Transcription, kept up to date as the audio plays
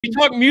You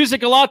talk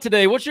music a lot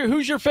today.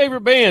 Who's your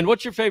favorite band?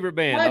 What's your favorite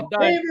band? My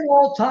favorite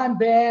all-time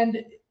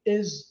band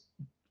is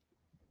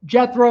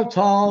Jethro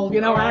Tull. You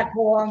know,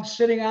 Aqualung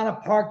sitting on a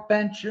park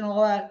bench and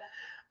all that.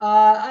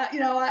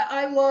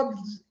 I loved.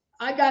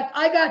 I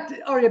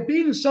got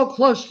being so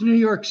close to New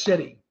York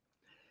City.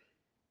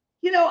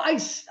 You know, I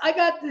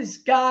got this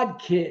God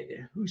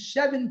kid who's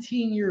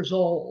 17 years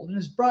old, and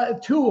his brother,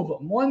 two of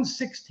them, one's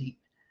 16.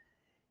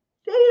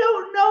 They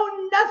don't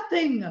know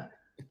nothing.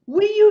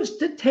 We used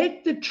to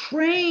take the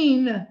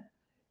train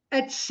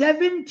at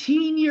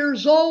 17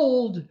 years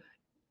old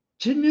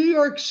to New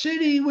York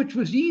City, which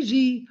was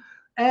easy.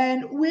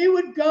 And we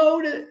would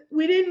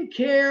we didn't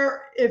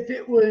care if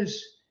it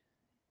was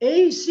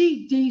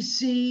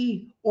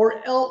AC/DC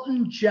or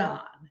Elton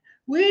John.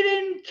 We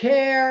didn't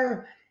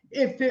care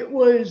if it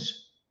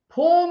was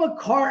Paul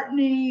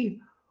McCartney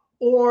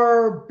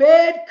or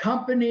Bad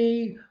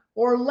Company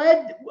or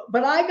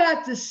but I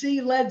got to see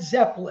Led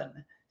Zepplin,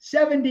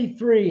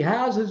 73,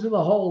 Houses of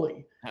the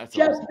Holy.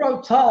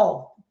 Jethro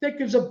Tull,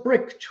 Thick as a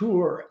Brick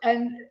tour.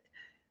 And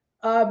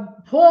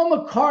Paul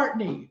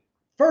McCartney,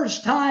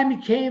 first time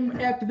he came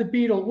after the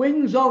Beatles,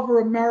 Wings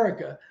Over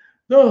America.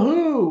 The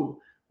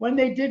Who, when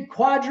they did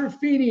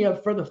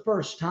Quadrophenia for the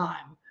first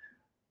time.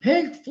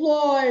 Pink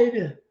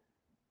Floyd,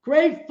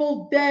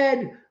 Grateful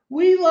Dead.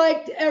 We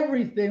liked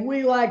everything.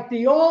 We liked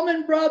the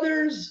Allman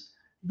Brothers,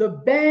 the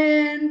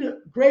band,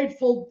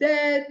 Grateful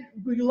Dead.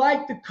 We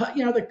liked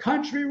the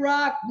country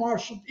rock,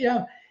 Marshall,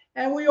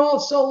 and we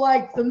also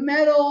liked the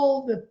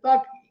metal,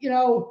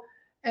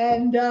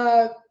 and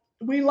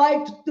we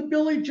liked the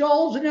Billy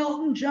Joels and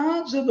Elton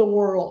Johns of the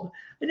world.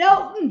 An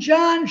Elton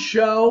John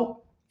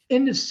show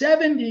in the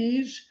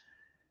 70s,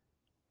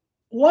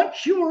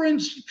 once you were in,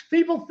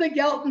 people think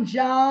Elton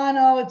John,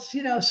 it's,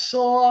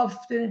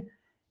 soft. And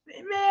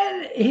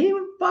man, he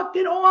was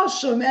fucking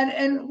awesome.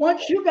 And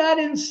once you got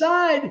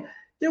inside,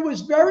 there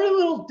was very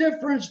little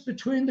difference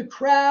between the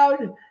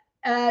crowd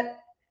at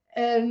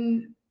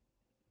a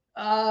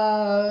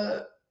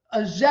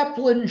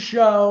Zeppelin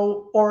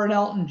show or an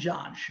Elton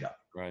John show.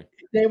 Right.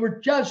 They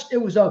were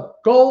it was a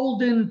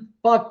golden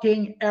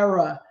fucking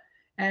era.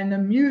 And the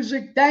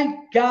music,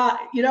 thank God,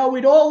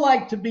 we'd all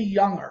like to be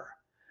younger.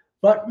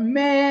 But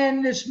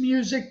man, this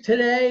music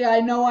today, I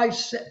know I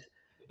said,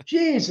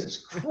 Jesus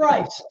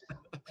Christ.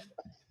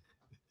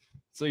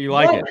 So you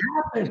like it?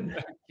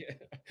 Happened?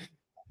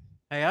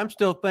 Hey, I'm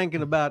still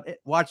thinking about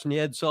watching the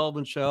Ed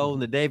Sullivan Show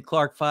and the Dave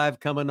Clark 5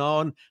 coming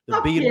on, the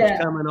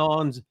Beatles coming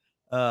on,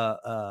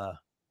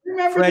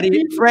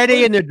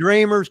 Freddie and the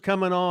Dreamers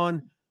coming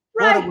on.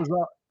 Right.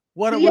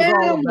 What it was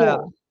all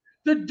about.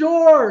 The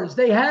Doors,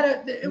 they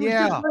had it was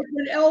just like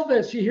with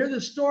Elvis. You hear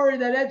the story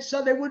that Ed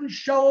said they wouldn't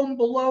show him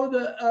below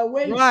the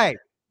waist. Right.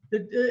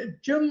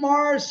 Jim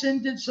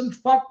Morrison did some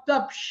fucked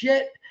up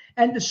shit.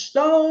 And the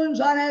Stones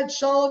on Ed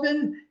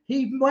Sullivan,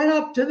 he went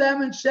up to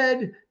them and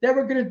said they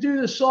were going to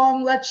do the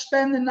song Let's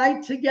Spend the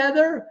Night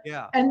Together.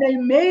 Yeah. And they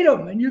made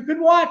them, and you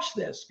can watch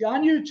this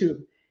on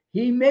YouTube.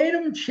 He made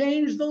them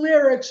change the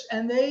lyrics,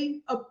 and they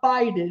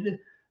abided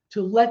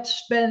to Let's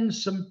Spend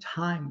Some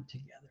Time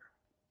Together.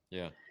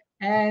 Yeah.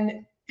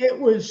 And it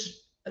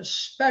was a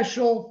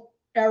special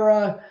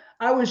era.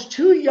 I was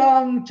too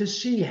young to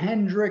see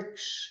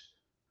Hendrix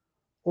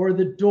or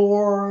the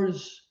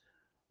Doors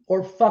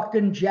or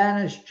fucking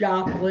Janis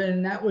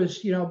Joplin. That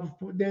was,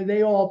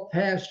 they all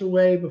passed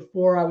away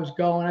before I was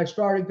going. I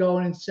started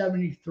going in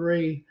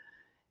 73.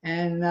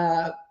 And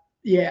awesome.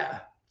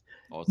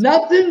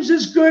 Nothing's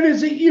as good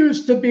as it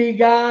used to be,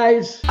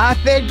 guys. I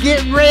said,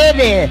 get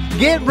ready,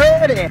 get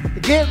ready,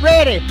 get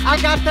ready.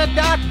 I got the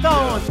dots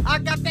on. I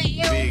got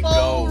the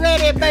elbow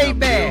ready,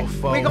 baby.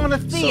 We're going to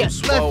see it.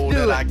 Let's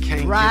do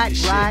it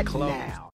right now.